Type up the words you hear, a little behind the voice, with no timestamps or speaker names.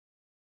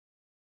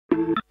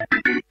Where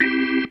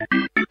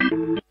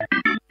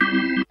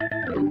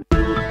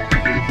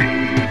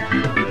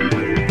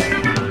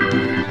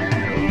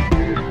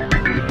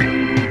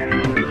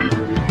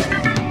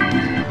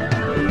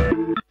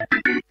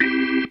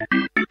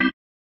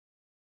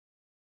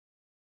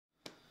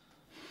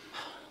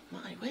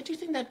do you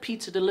think that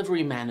pizza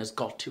delivery man has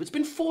got to? It's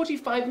been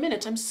 45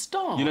 minutes. I'm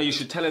starved. You know, you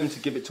should tell him to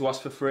give it to us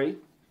for free.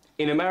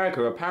 In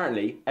America,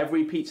 apparently,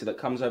 every pizza that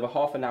comes over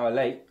half an hour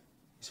late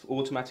is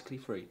automatically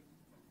free.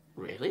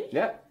 Really?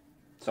 Yeah.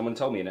 Someone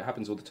told me, and it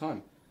happens all the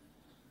time.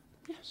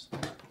 Yes.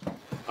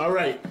 All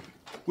right.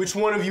 Which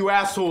one of you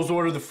assholes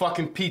ordered the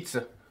fucking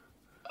pizza?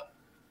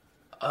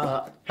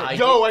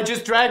 I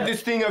just dragged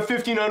this thing up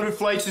 1,500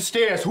 flights of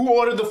stairs. Who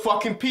ordered the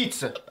fucking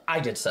pizza?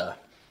 I did, sir.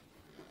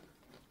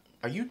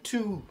 Are you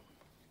two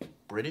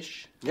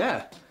British?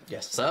 Yeah.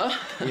 Yes, sir.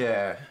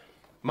 Yeah.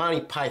 Monty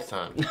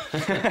Python.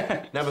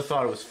 Never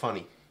thought it was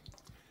funny.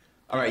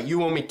 All right,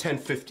 you owe me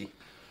 $10.50.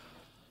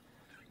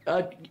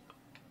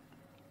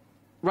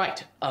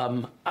 Right.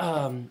 Oh,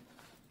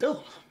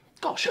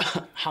 gosh.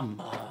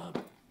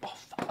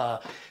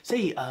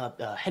 Say,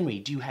 Henry,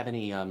 do you have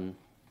any, No.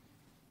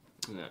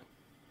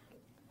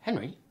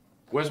 Henry?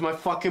 Where's my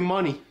fucking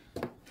money?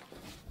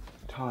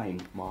 Time,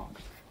 Mark.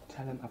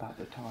 Tell him about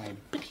the time.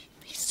 But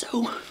he's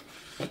so...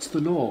 It's the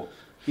law.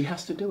 He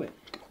has to do it.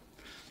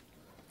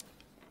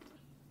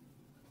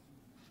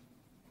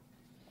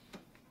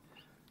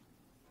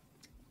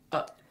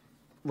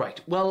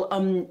 Right. Well,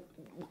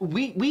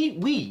 we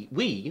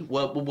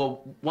were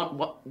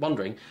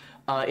wondering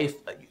if,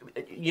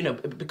 you know,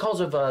 because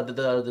of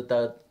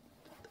the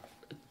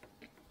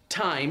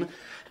time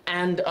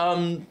and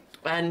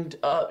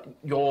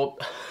your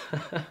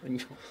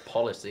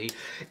policy,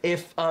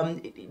 if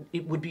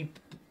it would be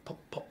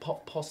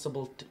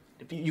possible to,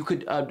 if you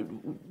could,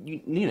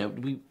 you know,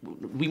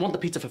 we want the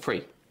pizza for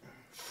free.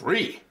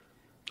 Free?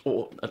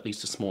 Or at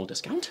least a small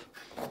discount.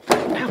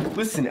 Now,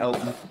 listen,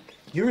 Elton.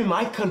 You're in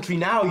my country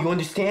now, you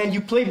understand?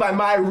 You play by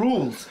my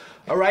rules,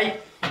 all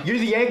right? You're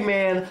the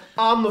Eggman,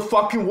 I'm the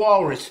fucking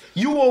walrus.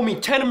 You owe me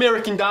 $10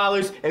 American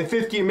and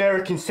 50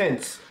 American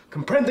cents.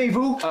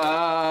 Comprendez-vous?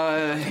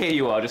 Here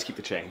you are, just keep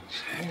the change.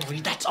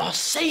 Henry, that's our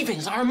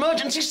savings, our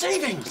emergency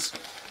savings.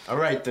 All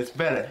right, that's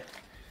better.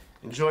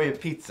 Enjoy your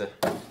pizza.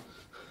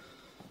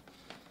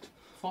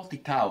 Faulty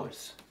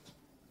Towers.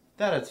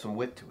 That had some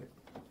wit to it.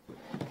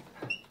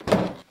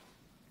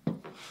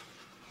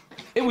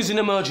 It was an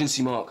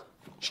emergency, Mark.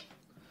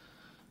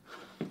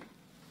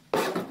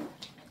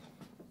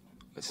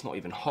 It's not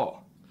even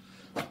hot.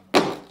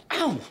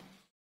 Ow!